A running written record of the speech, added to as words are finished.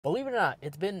Believe it or not,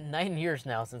 it's been 9 years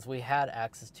now since we had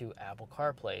access to Apple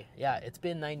CarPlay. Yeah, it's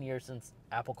been 9 years since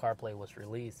Apple CarPlay was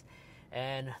released.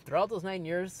 And throughout those 9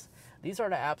 years, these are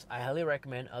the apps I highly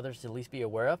recommend others to at least be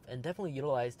aware of and definitely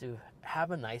utilize to have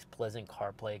a nice, pleasant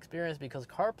CarPlay experience, because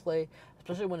CarPlay,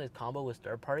 especially when it's combo with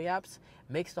third-party apps,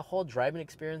 makes the whole driving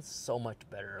experience so much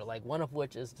better. Like one of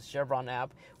which is the Chevron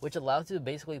app, which allows you to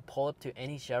basically pull up to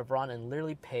any Chevron and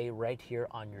literally pay right here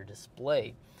on your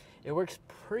display. It works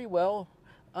pretty well.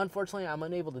 Unfortunately, I'm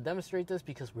unable to demonstrate this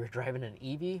because we're driving an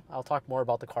EV. I'll talk more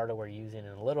about the car that we're using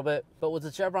in a little bit. But with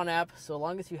the Chevron app, so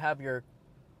long as you have your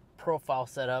profile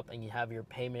set up and you have your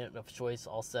payment of choice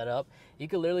all set up, you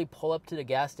can literally pull up to the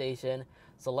gas station,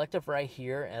 select it right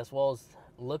here, as well as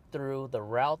look through the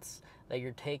routes that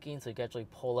you're taking so you can actually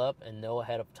pull up and know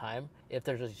ahead of time if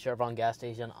there's a Chevron gas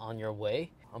station on your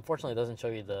way. Unfortunately, it doesn't show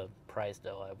you the price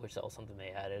though. I wish that was something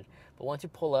they added. But once you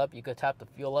pull up, you could tap the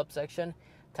fuel up section,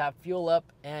 tap fuel up,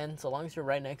 and so long as you're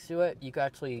right next to it, you can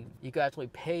actually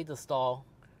pay the stall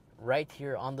right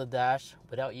here on the dash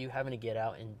without you having to get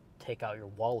out and take out your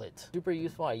wallet. Super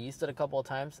useful. I used it a couple of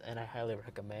times and I highly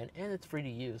recommend, and it's free to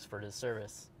use for this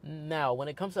service. Now, when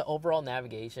it comes to overall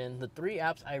navigation, the 3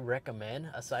 apps I recommend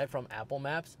aside from Apple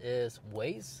Maps is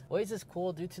Waze. Waze is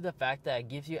cool due to the fact that it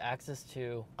gives you access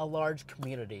to a large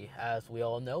community. As we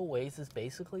all know, Waze is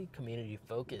basically community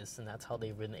focused, and that's how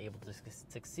they've been able to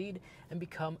succeed and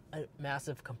become a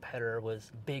massive competitor with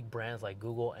big brands like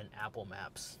Google and Apple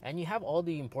Maps. And you have all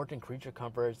the important creature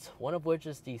comforts, one of which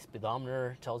is the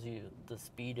speedometer, tells you the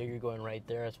speed that you're going right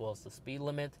there, as well as the speed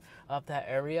limit of that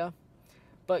area.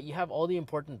 But you have all the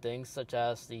important things, such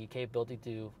as the capability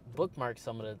to bookmark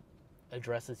some of the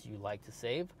addresses you like to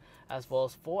save, as well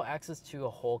as full access to a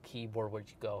whole keyboard which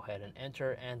you go ahead and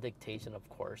enter, and dictation, of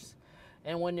course.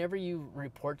 And whenever you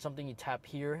report something, you tap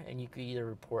here and you can either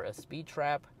report a speed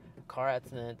trap, car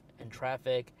accident, and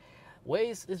traffic.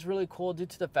 Waze is really cool due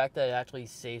to the fact that it actually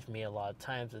saved me a lot of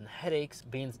times and headaches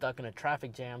being stuck in a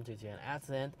traffic jam due to an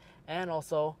accident. And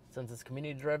also, since it's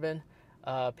community driven,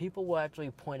 people will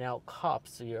actually point out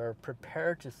cops, so you're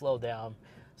prepared to slow down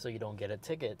so you don't get a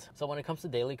ticket. So when it comes to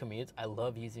daily commutes, I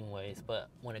love using Waze, but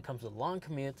when it comes to long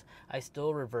commutes, I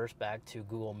still reverse back to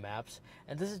Google Maps.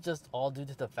 And this is just all due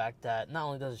to the fact that not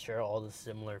only does it share all the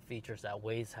similar features that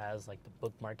Waze has, like the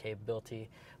bookmark capability,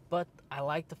 but I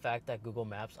like the fact that Google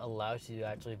Maps allows you to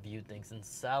actually view things in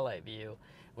satellite view.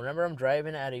 Whenever I'm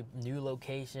driving at a new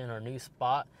location or new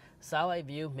spot, satellite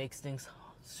view makes things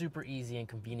super easy and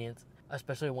convenient,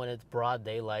 especially when it's broad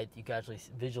daylight. You can actually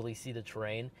visually see the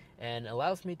terrain, and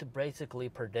allows me to basically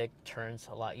predict turns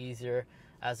a lot easier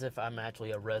as if I'm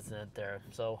actually a resident there.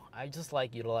 So I just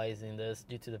like utilizing this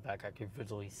due to the fact I can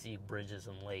visually see bridges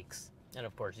and lakes. And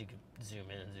of course, you can zoom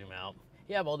in and zoom out.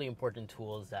 You have all the important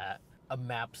tools that a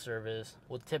map service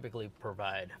would typically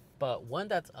provide. But one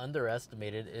that's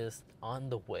underestimated is On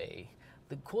the Way.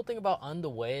 The cool thing about On the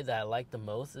Way that I like the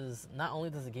most is not only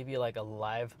does it give you like a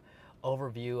live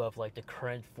overview of like the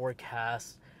current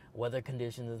forecast, weather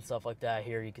conditions and stuff like that.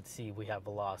 Here you can see we have a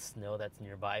lot of snow that's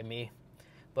nearby me.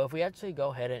 But if we actually go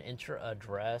ahead and enter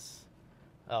address,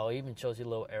 oh, it even shows you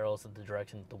little arrows of the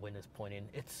direction the wind is pointing.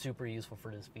 It's super useful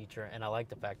for this feature, and I like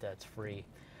the fact that it's free.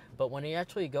 But when we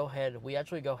actually go ahead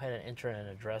and enter an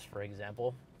address, for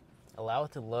example, allow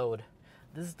it to load.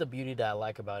 This is the beauty that I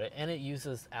like about it, and it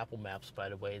uses Apple Maps, by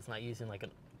the way. It's not using like a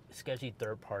sketchy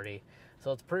third party,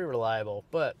 so it's pretty reliable.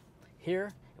 But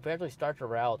here, if we actually start the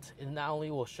route, it not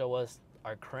only will show us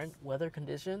our current weather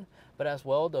condition, but as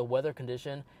well the weather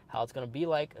condition, how it's going to be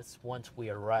like once we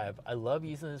arrive. I love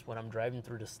using this when I'm driving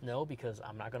through the snow because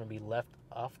I'm not going to be left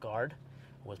off guard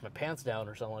with my pants down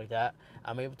or something like that.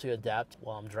 I'm able to adapt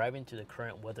while I'm driving to the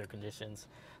current weather conditions.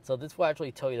 So this will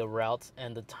actually tell you the routes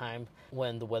and the time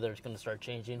when the weather is going to start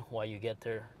changing while you get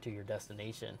there to your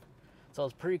destination. So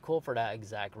it's pretty cool for that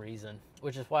exact reason,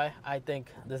 which is why I think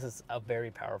this is a very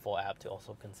powerful app to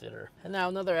also consider. And now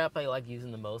another app I like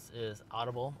using the most is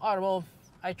Audible. Audible,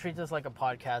 I treat this like a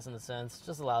podcast in a sense,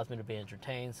 just allows me to be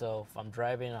entertained. So if I'm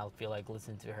driving, I'll feel like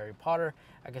listening to Harry Potter,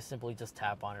 I can simply just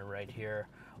tap on it right here,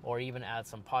 or even add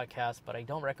some podcasts. But I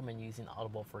don't recommend using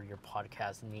Audible for your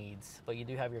podcast needs. But you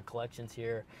do have your collections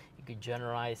here. You can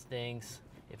generalize things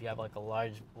if you have like a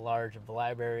large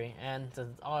library. And since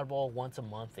it's Audible, once a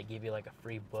month they give you like a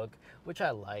free book, which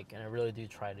I like, and I really do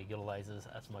try to utilize this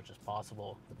as much as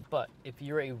possible. But if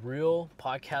you're a real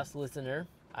podcast listener,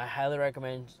 I highly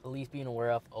recommend at least being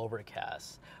aware of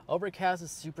Overcast. Overcast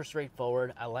is super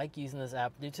straightforward. I like using this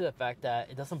app due to the fact that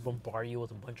it doesn't bombard you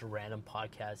with a bunch of random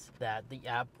podcasts that the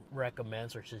app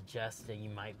recommends or suggests that you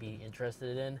might be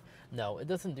interested in. No, it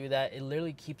doesn't do that. It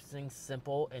literally keeps things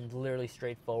simple and literally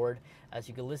straightforward, as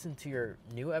you can listen to your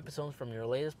new episodes from your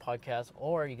latest podcast,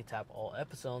 or you can tap all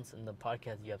episodes in the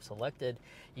podcast you have selected.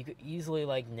 You could easily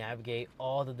navigate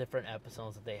all the different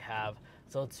episodes that they have.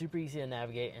 So it's super easy to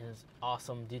navigate, and it's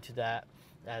awesome due to that.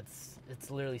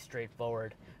 It's literally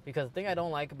straightforward. Because the thing I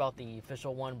don't like about the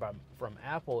official one from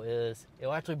Apple is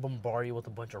it'll actually bombard you with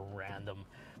a bunch of random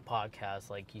podcasts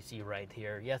like you see right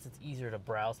here. Yes, it's easier to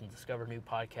browse and discover new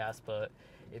podcasts, but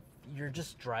if you're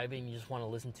just driving, you just want to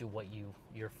listen to what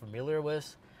you're familiar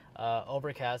with,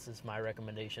 Overcast is my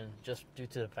recommendation, just due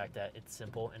to the fact that it's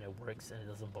simple and it works and it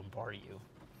doesn't bombard you.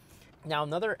 Now,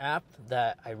 another app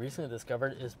that I recently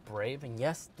discovered is Brave, and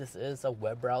yes, this is a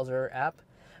web browser app,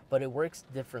 but it works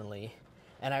differently.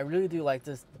 And I really do like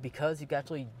this because you can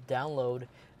actually download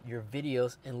your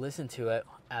videos and listen to it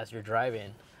as you're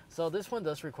driving. So this one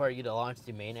does require you to launch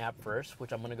the main app first,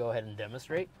 which I'm going to go ahead and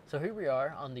demonstrate. So here we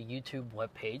are on the YouTube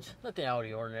webpage. Nothing out of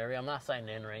the ordinary. I'm not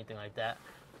signing in or anything like that.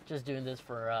 Just doing this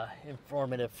for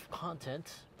informative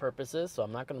content purposes, so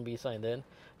I'm not going to be signed in.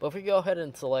 But if we go ahead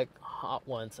and select Hot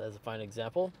Ones as a fine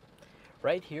example,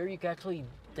 right here you can actually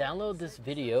download this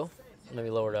video. Let me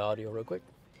lower the audio real quick.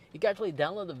 You can actually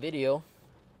download the video,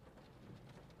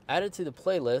 add it to the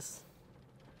playlist,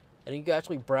 and you can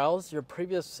actually browse your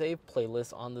previous saved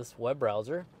playlist on this web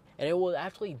browser, and it will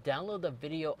actually download the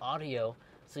video audio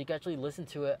so you can actually listen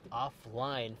to it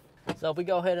offline. So if we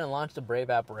go ahead and launch the Brave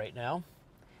app right now,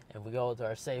 and we go to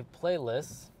our saved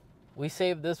playlist, we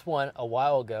saved this one a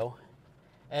while ago,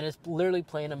 and it's literally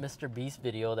playing a Mr. Beast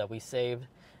video that we saved,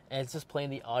 and it's just playing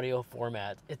the audio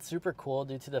format. It's super cool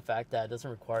due to the fact that it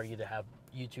doesn't require you to have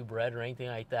YouTube Red or anything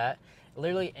like that.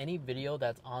 Literally any video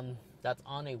that's on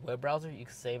a web browser, you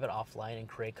can save it offline and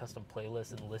create custom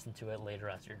playlists and listen to it later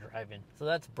as you're driving. So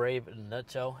that's Brave in a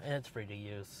nutshell, and it's free to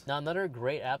use. Now, another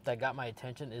great app that got my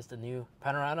attention is the new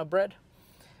Panera bread,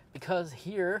 because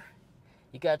here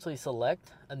you can actually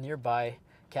select a nearby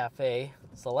cafe,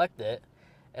 select it,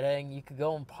 and then you could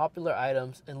go on popular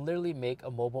items and literally make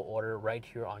a mobile order right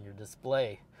here on your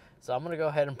display. So I'm gonna go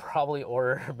ahead and probably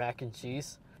order mac and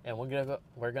cheese, and we're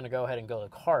gonna go ahead and go to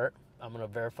cart. I'm gonna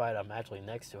verify that I'm actually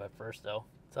next to it first though.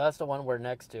 So that's the one we're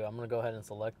next to. I'm gonna go ahead and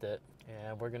select it,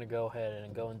 and we're gonna go ahead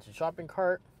and go into shopping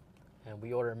cart, and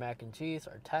we order mac and cheese,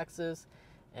 our taxes,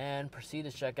 and proceed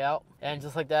to check out. And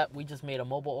just like that, we just made a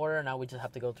mobile order. Now we just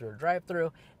have to go through a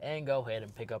drive-through and go ahead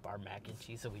and pick up our mac and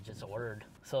cheese that we just ordered.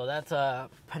 So that's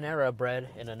Panera bread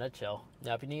in a nutshell.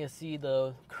 Now, if you need to see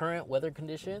the current weather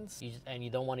conditions and you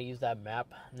don't want to use that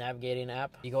navigating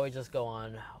app, you can always just go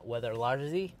on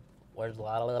Weatherology. I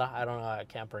don't know, I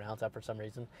can't pronounce that for some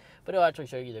reason, but it'll actually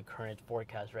show you the current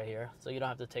forecast right here, so you don't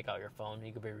have to take out your phone.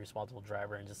 You can be a responsible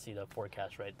driver and just see the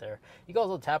forecast right there. You can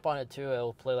also tap on it too.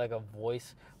 It'll play like a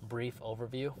voice brief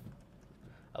overview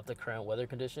of the current weather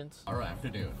conditions. Our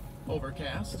afternoon.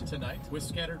 Overcast tonight with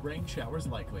scattered rain showers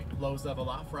likely. Lows level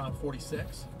off around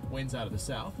 46. Winds out of the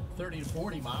south, 30 to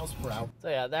 40 miles per hour. So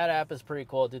yeah, that app is pretty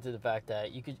cool due to the fact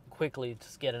that you could quickly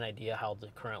just get an idea how the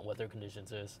current weather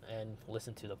conditions is and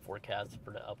listen to the forecast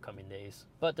for the upcoming days.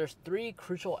 But there's 3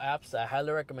 crucial apps that I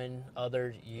highly recommend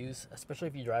others use, especially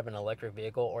if you drive an electric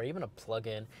vehicle or even a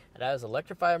plug-in, and that is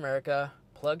Electrify America,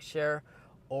 PlugShare,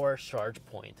 or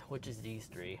ChargePoint, which is these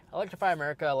 3. Electrify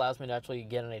America allows me to actually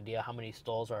get an idea how many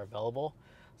stalls are available.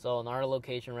 So in our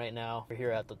location right now, we're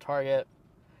here at the Target.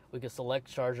 We could select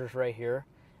chargers right here,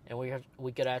 and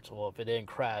we could actually, well, if it didn't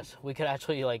crash, we could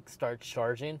actually start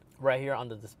charging right here on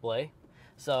the display.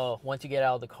 So once you get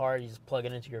out of the car, you just plug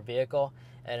it into your vehicle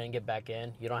and then get back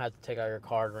in. You don't have to take out your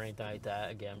card or anything like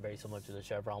that. Again, very similar to the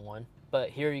Chevron one. But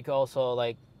here you can also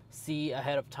see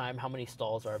ahead of time how many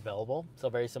stalls are available. So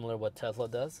very similar to what Tesla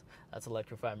does. That's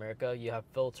Electrify America. You have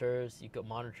filters. You can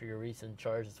monitor your recent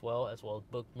charge as well as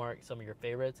bookmark some of your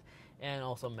favorites, and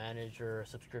also manage your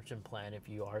subscription plan if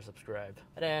you are subscribed.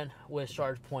 And then with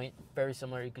ChargePoint, very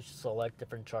similar. You can select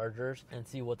different chargers and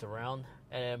see what's around.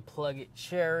 And then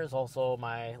PlugShare is also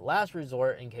my last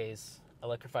resort in case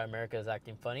Electrify America is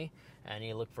acting funny and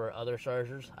you look for other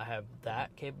chargers. I have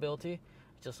that capability.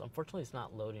 Just unfortunately it's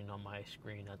not loading on my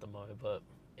screen at the moment, but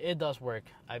it does work.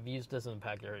 I've used this in the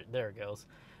pack. There it goes.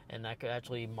 and I could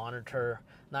actually monitor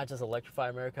not just Electrify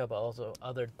America, but also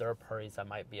other third parties that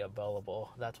might be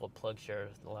available. That's what PlugShare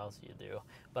allows you to do.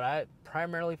 But I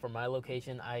primarily, for my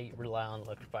location, I rely on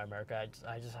Electrify America.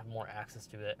 I just have more access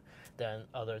to it than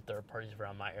other third parties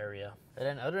around my area. And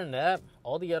then other than that,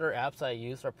 all the other apps I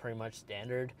use are pretty much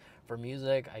standard. For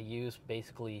music, I use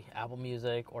basically Apple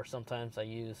Music, or sometimes I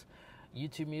use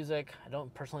YouTube Music. I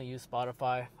don't personally use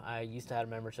Spotify. I used to have a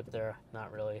membership there,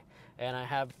 not really. And I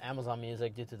have Amazon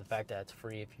Music due to the fact that it's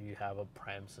free if you have a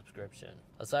Prime subscription.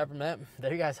 Aside from that,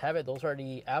 there you guys have it. Those are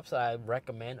the apps that I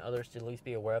recommend others to at least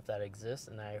be aware of that exist,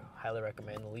 and I highly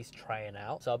recommend at least trying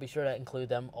out. So I'll be sure to include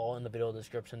them all in the video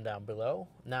description down below.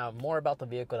 Now, more about the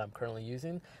vehicle that I'm currently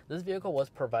using. This vehicle was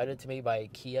provided to me by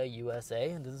Kia USA,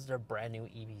 and this is their brand new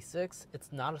EV6.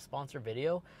 It's not a sponsored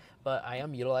video, but I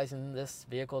am utilizing this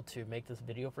vehicle to make this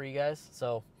video for you guys.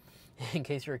 So in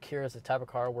case you're curious the type of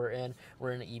car we're in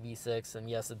an EV6, and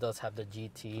yes, it does have the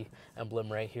GT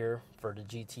emblem right here for the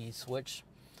GT switch,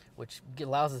 which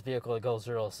allows this vehicle to go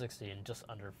 0 to 60 in just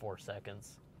under 4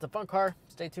 seconds. It's a fun car.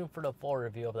 Stay tuned for the full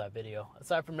review of that video.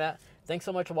 Aside from that, thanks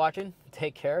so much for watching.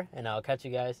 Take care, and I'll catch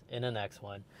you guys in the next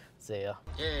one. See ya.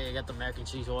 Yay, I got the mac and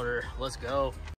cheese order. Let's go.